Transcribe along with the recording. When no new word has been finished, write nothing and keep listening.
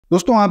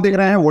दोस्तों आप देख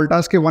रहे हैं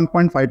वोल्टास के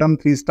 1.5 ton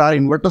 3 star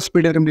inverter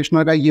speed air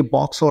conditioner का ये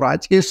बॉक्स। और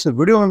आज के इस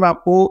वीडियो में मैं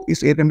आपको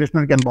इस एयर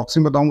कंडीशनर की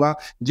अनबॉक्सिंग बताऊंगा,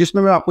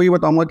 जिसमें मैं आपको ये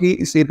बताऊंगा कि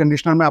इस एयर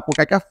कंडीशनर में आपको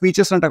क्या क्या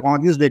फीचर्स एंड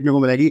टेक्नोलॉजीज देखने को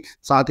मिलेगी।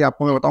 साथ ही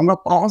आपको मैं बताऊंगा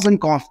प्रॉस एंड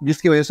कॉन्स,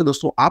 जिसकी वजह से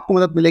दोस्तों आपको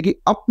मदद मिलेगी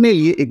अपने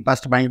लिए एक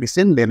बेस्ट बाइंग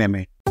डिसीजन लेने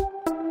में।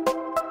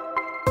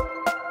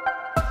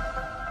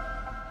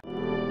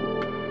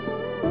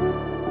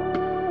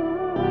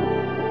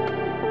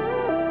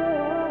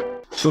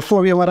 दोस्तों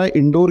अभी हमारा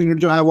इंडोर यूनिट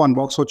जो है वो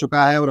अनबॉक्स हो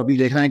चुका है और अभी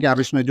देख रहे हैं कि आप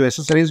इसमें जो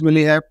एसेसरीज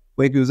मिली है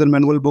वो एक यूजर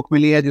मैनुअल बुक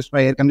मिली है,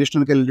 जिसमें एयर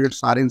कंडीशनर के रिलेटेड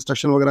सारे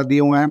इंस्ट्रक्शन वगैरह दिए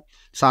हुए हैं।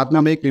 साथ में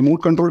हमें एक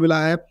रिमोट कंट्रोल मिला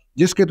है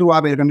जिसके थ्रू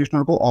आप एयर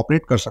कंडीशनर को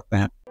ऑपरेट कर सकते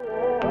हैं।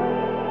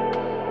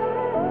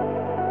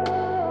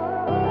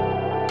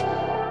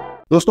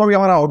 दोस्तों अभी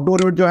हमारा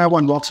आउटडोर यूनिट जो है वो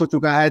अनबॉक्स हो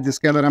चुका है,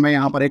 जिसके अंदर हमें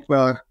यहाँ पर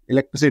एक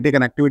इलेक्ट्रिसिटी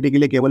कनेक्टिविटी के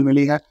लिए केबल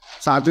मिली है।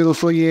 साथ में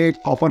दोस्तों ये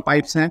कॉपर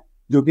पाइप्स हैं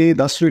जो कि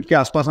 10 फीट के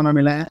आसपास हमें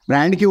मिला है।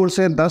 ब्रांड की ओर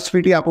से 10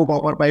 फीट ही आपको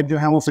कॉपर पाइप जो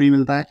है वो फ्री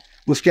मिलता है।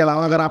 उसके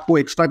अलावा अगर आपको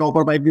एक्स्ट्रा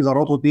कॉपर पाइप की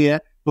जरूरत होती है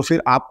तो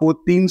फिर आपको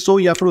 300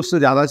 या फिर उससे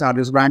ज्यादा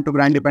charges, brand to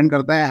brand depend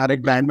करता है, हर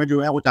एक ब्रांड में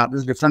जो है वो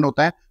चार्जेस डिफरेंट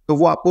होता है, तो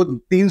वो आपको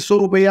 300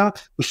 रुपये या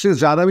उससे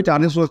ज्यादा भी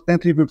चार्जेस हो सकते हैं,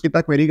 350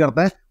 तक वेरी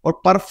करता है।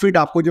 और पर फीट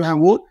आपको जो है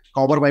वो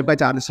कॉपर पाइप का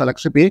चार्जेस अलग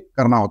से पे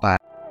करना होता है।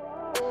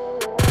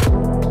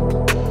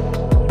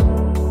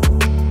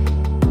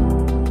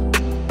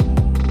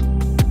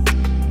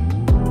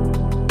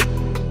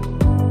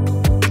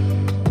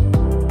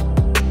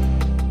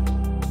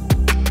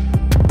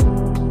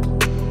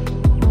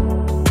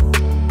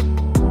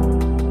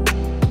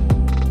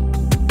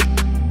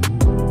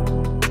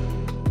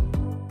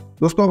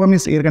 दोस्तों अब हम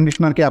इस एयर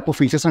कंडीशनर के आपको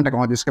फीचर्स एंड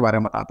टेक्नोलॉजीज के बारे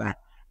में बताते हैं।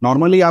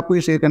 नॉर्मली आपको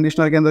इस एयर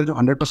कंडीशनर के अंदर जो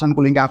 100%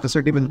 कूलिंग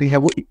कैपेसिटी मिलती है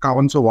वो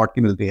 5100 वाट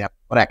की मिलती है,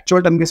 और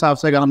एक्चुअल टन के हिसाब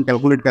से अगर हम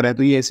कैलकुलेट करें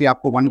तो ये एसी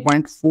आपको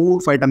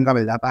 1.45 टन का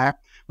मिल जाता है।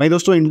 वहीं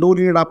दोस्तों इंडोर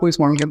यूनिट आपको इस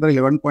मॉडल के अंदर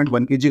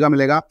 11.1 kg का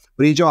मिलेगा,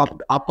 और ये जो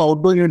आपका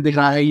आउटडोर यूनिट दिख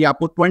रहा है ये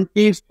आपको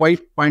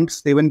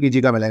 25.7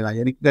 kg का मिलेगा,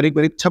 यानी करीब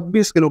करीब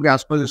 26 किलो के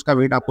आसपास इसका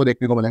वेट आपको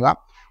देखने को मिलेगा।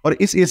 और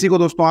इस एसी को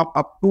दोस्तों आप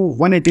अप टू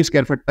 180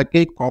 स्क्वायर फीट तक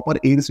के कॉपर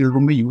एयर सील्ड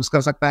रूम में यूज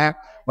कर सकता है।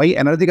 वही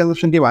एनर्जी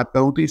कंजप्शन की बात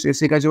करूं तो इस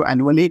एसी का जो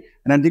एनुअली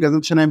एनर्जी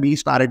कंजप्शन है 20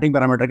 स्टार रेटिंग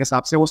पैरामीटर के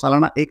हिसाब से वो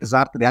सालाना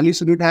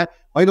 1043 यूनिट है।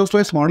 वही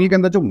दोस्तों इस मॉडल के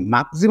अंदर जो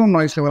मैक्सिमम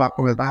नॉइस लेवल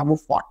आपको मिलता है वो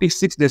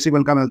 46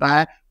 डेसिबल का मिलता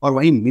है, और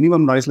वही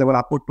मिनिमम नॉइस लेवल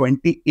आपको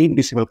 28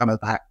 डेसिबल का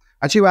मिलता है।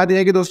 अच्छी बात यह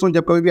है कि दोस्तों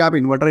जब कभी भी आप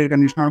इन्वर्टर एयर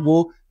कंडीशनर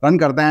को रन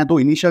करते हैं तो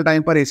इनिशियल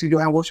टाइम पर एसी जो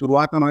है वो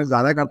शुरुआत में नॉइस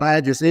ज़्यादा करता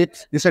है,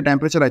 जिससे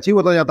टेम्परेचर अचीव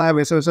होता जाता है,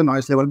 वैसे वैसे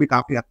नॉइस लेवल भी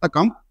काफ़ी हद तक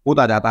कम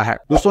होता जाता है।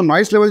 दोस्तों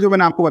नॉइस लेवल जो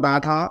मैंने आपको बताया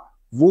था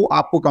वो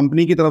आपको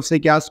कंपनी की तरफ से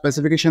क्या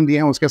स्पेसिफिकेशन दिए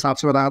हैं उसके हिसाब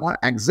से बताया था।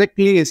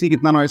 एक्जैक्टली एसी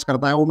कितना नॉइस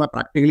करता है वो मैं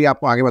प्रैक्टिकली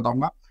आपको आगे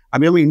बताऊंगा।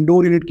 अभी हम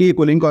इंडोर यूनिट की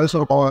कूलिंग कॉइल्स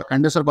और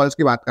कंडेंसर कॉइल्स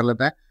की बात कर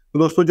लेते हैं। तो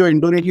दोस्तों जो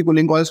इंडोर यूनिट की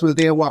कूलिंग कॉइल्स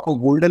मिलती है वो आपको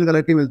गोल्डन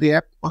कलर की मिलती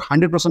है और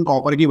 100%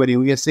 कॉपर की बनी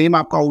हुई है। सेम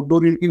आपका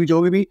आउटडोर यूनिट की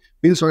जो भी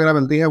पिन्स वगैरह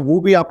मिलती है वो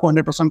भी आपको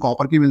 100%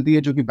 कॉपर की मिलती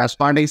है, जो कि बेस्ट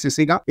पार्ट है इस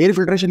एसी का। एयर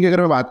फिल्ट्रेशन की अगर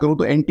मैं बात करूं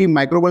तो एंटी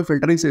माइक्रोबल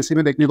फिल्टर इस एसी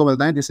में देखने को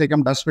मिलता है, जिसे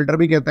हम डस्ट फिल्टर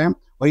भी कहते हैं।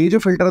 और ये जो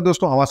फिल्टर है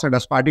दोस्तों हवा से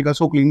डस्ट पार्टिकल्स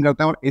को क्लीन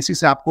करता है और एसी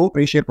से आपको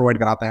फ्रेश एयर प्रोवाइड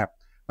कराता है।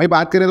 भाई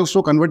बात करें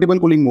दोस्तों कन्वर्टेबल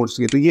कूलिंग मोड्स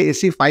की, तो ये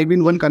AC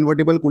 5-in-1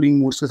 convertible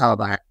cooling modes के साथ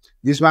आता है,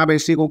 जिसमें आप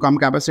एसी को कम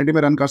कैपेसिटी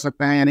में रन कर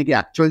सकते हैं, यानी कि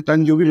एक्चुअल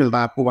टन जो भी मिलता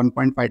है आपको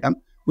 1.5 टन,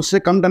 उससे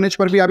कम टनेज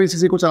पर भी आप इस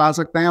एसी को चला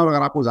सकते हैं। और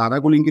अगर आपको ज्यादा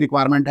कूलिंग की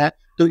रिक्वायरमेंट है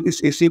तो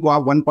इस एसी को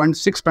आप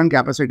 1.6 टन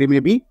कैपेसिटी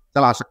में भी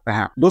चला सकते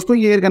हैं। दोस्तों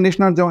ये एयर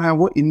कंडीशनर जो है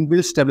वो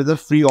इनबिल्ट स्टेबलाइजर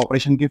फ्री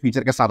ऑपरेशन के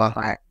फीचर के साथ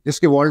आता है,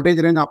 जिसकी वोल्टेज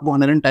रेंज आपको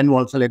 110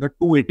 वोल्ट से लेकर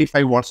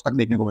 285 वोल्ट तक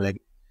देखने को मिलेगी।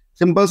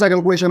 सिंपल सा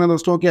कैलकुलेशन है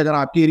दोस्तों कि अगर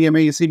आपके एरिया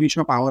में इसी बीच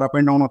में पावर अप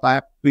एंड डाउन होता है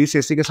तो इस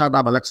एसी के साथ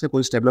आप अलग से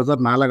कोई स्टेबलाइजर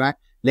ना लगाएं,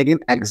 लेकिन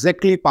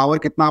एग्जैक्टली पावर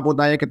कितना अप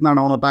होता है कितना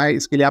डाउन होता है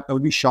इसके लिए आप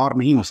कभी भी श्योर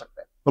नहीं हो सकते।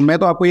 तो मैं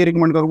तो आपको ये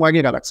रिकमेंड करूंगा कि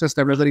अलग से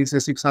स्टेबलाइजर इस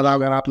एसी के साथ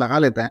अगर आप लगा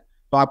लेते हैं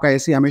तो आपका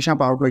एसी हमेशा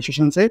पावर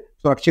फ्लक्चुएशन से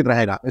सुरक्षित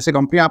रहेगा। वैसे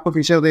कंपनी आपको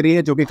फीचर दे रही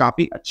है जो कि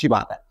काफी अच्छी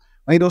बात है।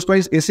 वहीं दोस्तों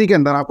इस एसी के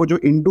अंदर आपको जो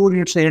इंडोर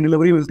यूनिट से एयर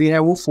डिलीवरी मिलती है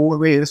वो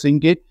 4-वे एयर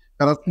स्विंग के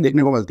तरफ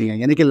देखने को मिलती है,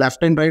 यानी कि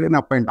left and right and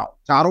up and down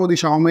चारों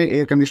दिशाओं में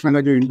एयर कंडीशनर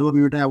का जो इंडोर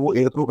यूनिट है वो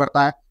एयर थ्रू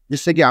करता है,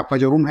 जिससे कि आपका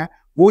जो रूम है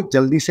वो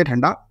जल्दी से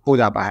ठंडा हो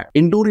जाता है।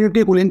 इंडोर यूनिट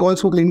के कूलिंग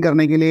कॉइल्स को क्लीन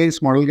करने के लिए इस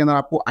मॉडल के अंदर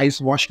आपको आइस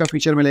वॉश का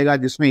फीचर मिलेगा,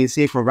 जिसमें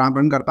एसी एक प्रोग्राम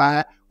रन करता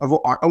है और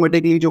वो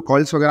ऑटोमेटिकली जो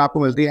कॉइल्स वगैरह आपको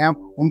मिलती है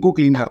उनको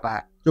क्लीन करता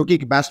है, जो कि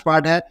एक बेस्ट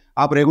पार्ट है।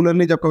 आप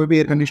रेगुलरली जब कभी भी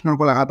एयर कंडीशनर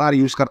को लगातार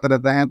यूज करते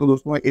रहते हैं तो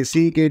दोस्तों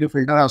एसी के जो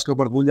फिल्टर है उसके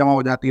ऊपर धूल जमा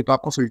हो जाती है, तो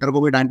आपको फिल्टर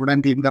को भी टाइम टू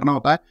टाइम क्लीन करना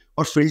होता है।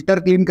 और फिल्टर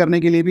क्लीन करने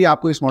के लिए भी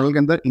आपको इस मॉडल के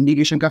अंदर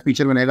इंडिकेशन का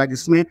फीचर मिलेगा,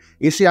 जिसमें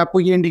एसी आपको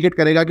ये इंडिकेट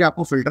करेगा कि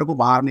आपको फिल्टर को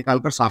बाहर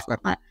निकालकर साफ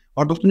करना है।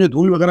 और दोस्तों जो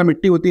धूल वगैरह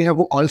मिट्टी होती है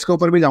वो ऑयल्स के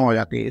ऊपर भी जमा हो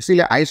जाती है,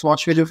 इसीलिए आइस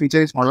वॉश के जो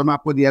फीचर इस मॉडल में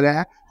आपको दिया गया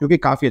है, जो कि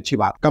काफी अच्छी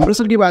बात।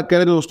 कंप्रेसर की बात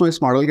करें तो दोस्तों इस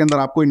मॉडल के अंदर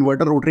आपको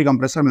इन्वर्टर रोटरी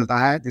कंप्रेसर मिलता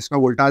है, जिसमें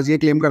वोल्टास ये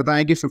क्लेम करता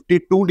है कि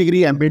 52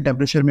 डिग्री एम्बिएंट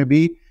टेम्परेचर में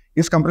भी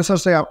इस कंप्रेसर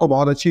से आपको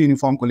बहुत अच्छी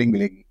यूनिफॉर्म कूलिंग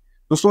मिलेगी।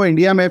 दोस्तों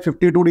इंडिया में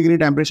 52 डिग्री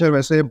टेम्परेचर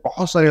वैसे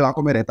बहुत सारे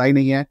इलाकों में रहता ही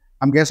नहीं है।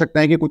 हम कह सकते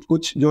हैं कि कुछ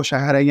कुछ जो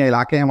शहर है या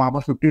इलाके हैं वहाँ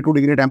पर 52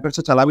 डिग्री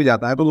टेम्परेचर चला भी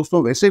जाता है। तो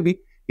दोस्तों वैसे भी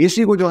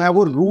एसी को जो है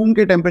वो रूम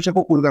के टेम्परेचर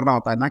को कूल करना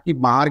होता है, ना कि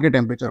बाहर के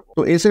टेम्परेचर को।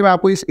 तो ऐसे में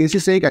आपको इस एसी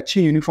से एक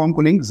अच्छी यूनिफॉर्म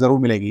कूलिंग जरूर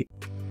मिलेगी।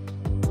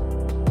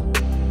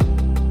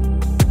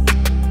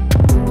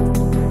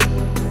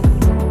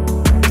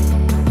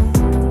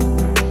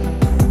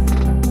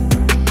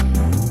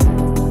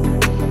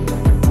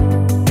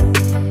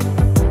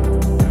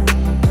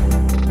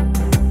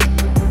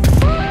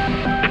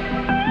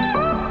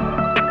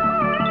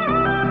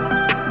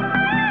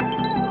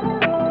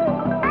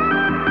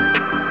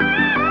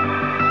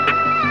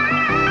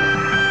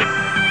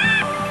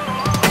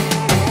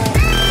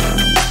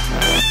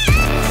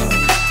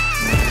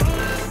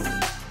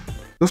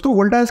 दोस्तों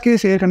वोल्टास के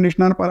इस एयर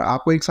कंडीशनर पर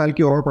आपको 1 साल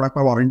की ओवरऑल प्रोडक्ट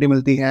पर वारंटी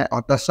मिलती है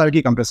और 10 साल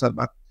की कंप्रेसर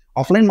पर।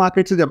 ऑफलाइन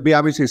मार्केट से जब भी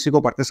आप इस एसी को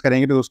परचेस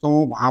करेंगे तो दोस्तों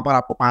वहां पर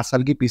आपको 5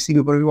 साल की पीसी के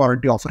ऊपर भी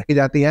वारंटी ऑफर की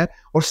जाती है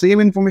और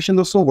सेम इन्फॉर्मेशन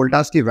दोस्तों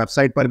वोल्टास की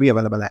वेबसाइट पर भी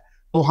अवेलेबल है।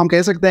 तो हम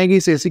कह सकते हैं कि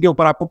इस एसी के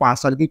ऊपर आपको 5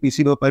 साल की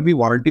पीसी के ऊपर भी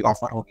वारंटी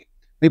ऑफर होगी।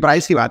 नहीं,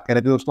 प्राइस की बात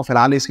करें तो दोस्तों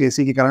फिलहाल इस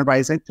एसी की करंट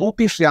प्राइस है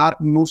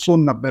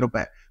 34,990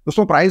 रुपए।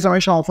 दोस्तों प्राइस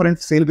हमेशा ऑफर एंड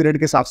सेल पीरियड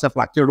के हिसाब से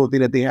फ्लक्चुएट होती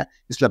रहती है,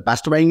 इसलिए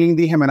बेस्ट बाइंग लिंक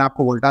दी है मैंने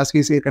आपको वोल्टास की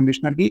इस एयर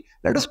कंडीशनर की।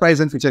 लेटेस्ट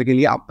प्राइस एंड फीचर के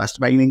लिए आप बेस्ट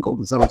बाइंग लिंक को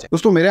जरूर चेक।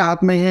 दोस्तों मेरे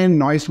हाथ में है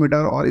नॉइस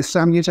मीटर और इससे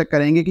हम ये चेक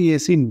करेंगे कि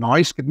एसी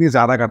नॉइस कितनी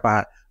ज्यादा करता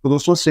है। तो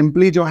दोस्तों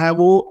सिंपली जो है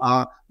वो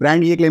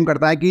ब्रांड ये क्लेम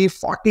करता है कि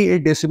 48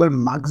 डेसिबल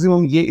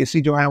मैक्सिमम ये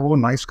एसी जो है वो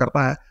नॉइस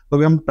करता है। तो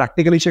अभी हम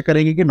प्रैक्टिकली चेक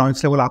करेंगे कि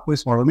नॉइस लेवल आपको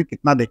इस मॉडल में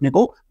कितना देखने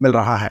को मिल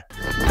रहा है।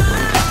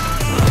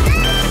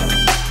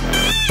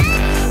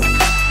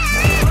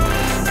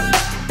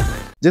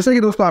 जैसे कि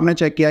दोस्तों आपने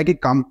चेक किया है कि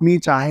कंपनी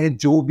चाहे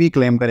जो भी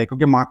क्लेम करे,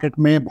 क्योंकि मार्केट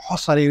में बहुत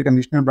सारे एयर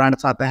कंडीशनर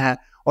ब्रांड्स आते हैं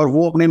और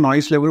वो अपने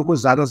नॉइस लेवल को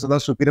ज्यादा से ज्यादा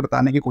सुपीरियर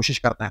बताने की कोशिश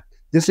करते हैं।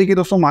 जैसे कि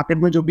दोस्तों मार्केट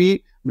में जो भी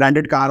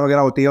ब्रांडेड कार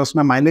वगैरह होती है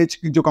उसमें माइलेज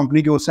की जो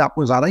कंपनी की ओर से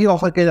आपको ज्यादा ही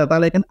ऑफर किया जाता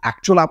है, लेकिन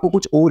एक्चुअल आपको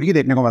कुछ और ही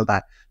देखने को मिलता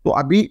है। तो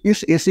अभी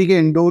इस एसी के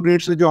इंडोर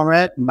रेट से जो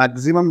हमें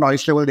मैक्सिमम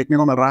नॉइस लेवल देखने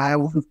को मिल रहा है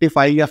वो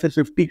 55 या फिर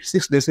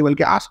 56 डेसिबल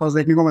के आसपास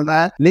देखने को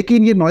मिलता है।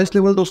 लेकिन ये नॉइस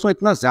लेवल दोस्तों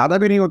इतना ज्यादा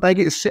भी नहीं होता है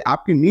कि इससे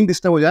आपकी नींद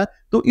डिस्टर्ब हो जाए,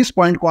 तो इस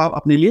पॉइंट को आप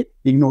अपने लिए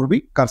इग्नोर भी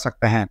कर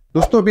सकते हैं।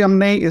 दोस्तों अभी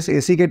हमने इस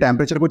एसी के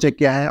टेम्परेचर को चेक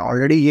किया है।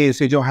 ऑलरेडी ये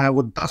एसी जो है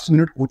वो 10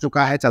 मिनट हो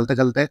चुका है चलते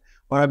चलते,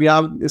 और अभी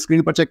आप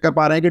स्क्रीन पर चेक कर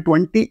पा रहे हैं कि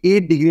 28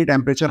 डिग्री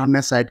टेम्परेचर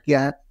हमने सेट किया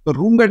है। तो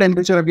रूम का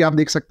टेम्परेचर अभी आप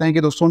देख सकते हैं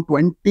कि दोस्तों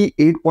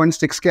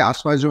 28.6 के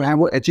आसपास जो है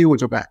वो अचीव हो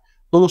चुका है।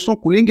 तो दोस्तों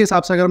कूलिंग के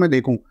हिसाब से अगर मैं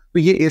देखूं तो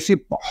ये एसी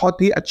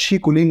बहुत ही अच्छी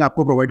कूलिंग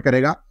आपको प्रोवाइड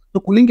करेगा। तो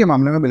कूलिंग के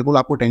मामले में बिल्कुल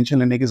आपको टेंशन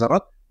लेने की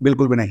जरूरत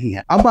बिल्कुल भी नहीं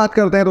है। अब बात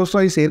करते हैं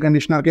दोस्तों इस एयर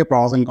कंडीशनर के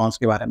प्रॉस एंड कॉन्स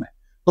के बारे में।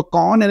 तो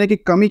कौन है कि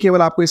कमी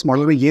केवल आपको इस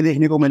मॉडल में ये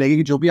देखने को मिलेगी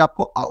कि जो भी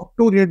आपको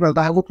आउटडोर यूनिट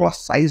मिलता है वो थोड़ा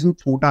साइज में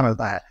छोटा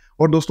मिलता है।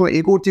 और दोस्तों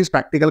एक और चीज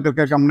प्रैक्टिकल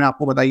करके हमने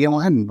आपको बताई है वो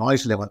है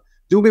नॉइस लेवल।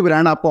 जो भी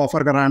ब्रांड आपको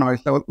ऑफर कर रहा है नॉइस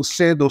लेवल,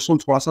 उससे दोस्तों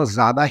थोड़ा सा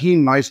ज्यादा ही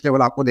नॉइस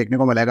लेवल आपको देखने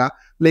को मिलेगा।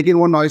 लेकिन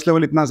वो नॉइस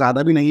लेवल इतना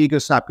ज्यादा भी नहीं है कि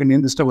उससे आपकी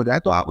नींद डिस्टर्ब हो जाए,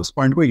 तो आप उस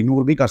पॉइंट को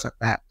इग्नोर भी कर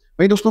सकते हैं।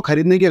 वही दोस्तों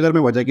खरीदने की अगर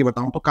मैं वजह की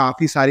बताऊं तो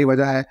काफी सारी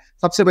वजह है।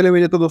 सबसे पहले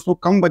वजह तो दोस्तों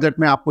कम बजट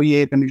में आपको ये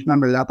एयर कंडीशनर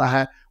मिल जाता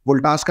है।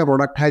 वोल्टास का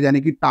प्रोडक्ट है,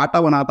 यानी कि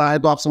टाटा बनाता है,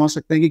 तो आप समझ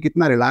सकते हैं कि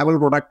कितना रिलायबल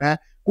प्रोडक्ट है।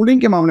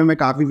 कूलिंग के मामले में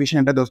काफी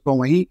एफिशिएंट है दोस्तों।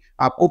 वहीं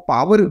आपको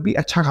पावर भी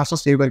अच्छा खासा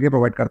सेव करके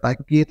प्रोवाइड करता है,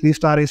 क्योंकि ये 3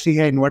 स्टार एसी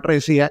है, इन्वर्टर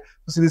एसी है,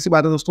 तो सीधी सी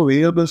बात है दोस्तों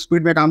वेरिएबल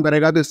स्पीड में काम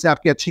करेगा, तो इससे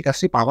आपकी अच्छी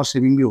खासी पावर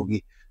सेविंग भी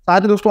होगी।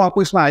 साथ ही दोस्तों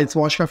आपको इसमें आइस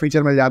वॉश का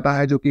फीचर मिल जाता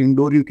है, जो कि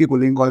इंडोर यूनिट की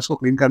कूलिंग कॉइल्स को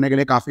क्लीन करने के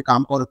लिए काफी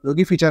काम का और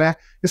उपयोगी फीचर है।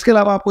 इसके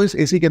अलावा आपको इस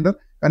एसी के अंदर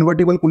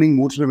कन्वर्टेबल कूलिंग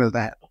मोड्स भी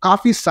मिलता है। तो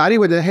काफी सारी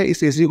वजह है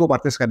इस एसी को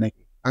परचेस करने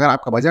की। अगर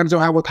आपका बजट जो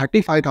है वो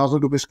 35,000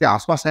 रुपीज के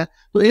आसपास है,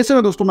 तो ऐसे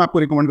में दोस्तों मैं आपको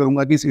रिकमेंड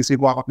करूंगा कि इस एसी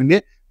को आप अपने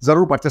लिए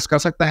जरूर परचेस कर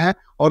सकते हैं।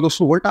 और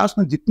दोस्तों वोल्टास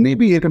में जितने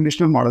भी एयर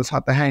कंडीशनर मॉडल्स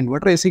आते हैं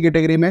इन्वर्टर एसी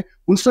कैटेगरी में,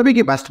 उन सभी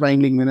की बेस्ट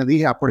बाइंग लिंक मैंने दी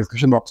है आपको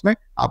डिस्क्रिप्शन बॉक्स में,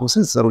 आप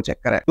उसे जरूर चेक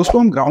करें।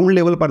 दोस्तों हम ग्राउंड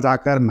लेवल पर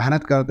जाकर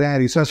मेहनत करते हैं,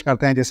 रिसर्च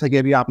करते हैं, जैसे कि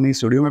अभी आपने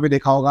इस वीडियो में भी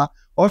देखा होगा,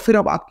 और फिर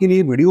अब आपके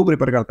लिए वीडियो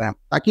प्रिपेयर करते हैं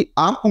ताकि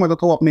आपको मदद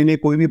हो अपने लिए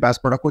कोई भी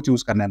बेस्ट प्रोडक्ट को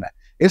चूज करने में।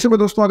 ऐसे में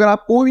दोस्तों अगर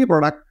आप कोई भी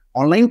प्रोडक्ट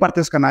ऑनलाइन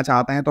परचेस करना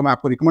चाहते हैं तो मैं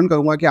आपको रिकमेंड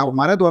करूंगा कि आप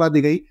हमारे द्वारा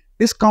दी गई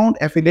डिस्काउंट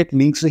एफिलिएट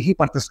लिंक से ही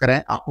परचेस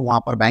करें। आपको वहां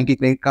पर बैंक की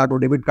क्रेडिट कार्ड और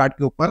डेबिट कार्ड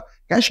के ऊपर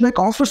कैशबैक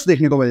ऑफर्स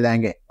देखने को मिल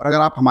जाएंगे। और अगर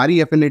आप हमारी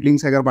एफिलिएट लिंक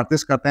से अगर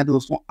परचेस करते हैं तो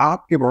दोस्तों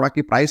आपके प्रोडक्ट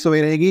की प्राइस तो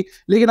वही रहेगी,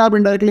 लेकिन आप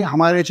इनडायरेक्टली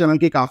हमारे चैनल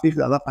की काफी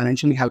ज्यादा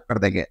फाइनेंशियली हेल्प कर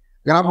देंगे।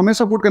 अगर आप हमें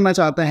सपोर्ट करना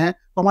चाहते हैं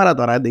तो हमारा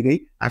द्वारा दी गई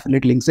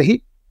एफिलिएट लिंक से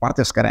ही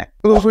परचेस करें।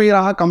 तो दोस्तों ये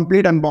रहा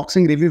कंप्लीट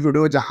अनबॉक्सिंग रिव्यू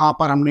वीडियो, जहां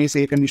पर हमने इस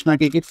एयर कंडीशनर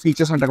के एक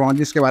फीचर्स और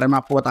टेक्नोलॉजीज के बारे में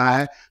आपको बताया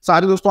है।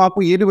 साथ ही दोस्तों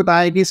आपको ये भी बताया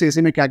है कि इस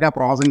एसी में क्या क्या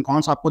प्रॉस एंड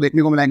कॉन्स आपको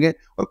देखने को मिलेंगे,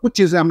 और कुछ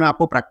चीजें हमने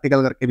आपको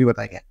प्रैक्टिकल करके भी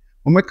बताई है।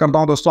 उम्मीद करता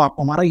हूं दोस्तों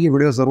आपको हमारा ये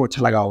वीडियो जरूर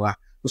अच्छा लगा होगा।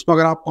 दोस्तों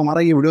अगर आपको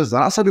हमारा ये वीडियो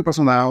जरा सा भी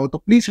पसंद आया हो तो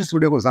प्लीज इस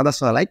वीडियो को ज्यादा से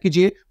ज्यादा लाइक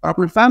कीजिए और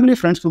अपने फैमिली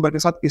फ्रेंड्स मेंबर के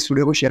साथ इस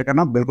वीडियो को शेयर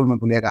करना बिल्कुल मत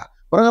भूलिएगा।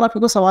 और अगर आपको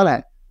कोई सवाल है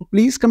तो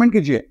प्लीज कमेंट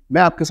कीजिए,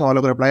 मैं आपके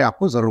सवालों का रिप्लाई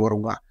आपको जरूर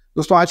करूंगा।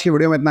 दोस्तों आज की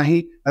वीडियो में इतना ही,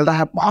 मिलता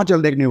है बहुत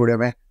जल्द एक नई वीडियो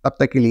में। तब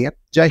तक के लिए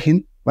जय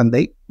हिंद,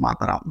 वंदे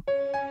मातरम।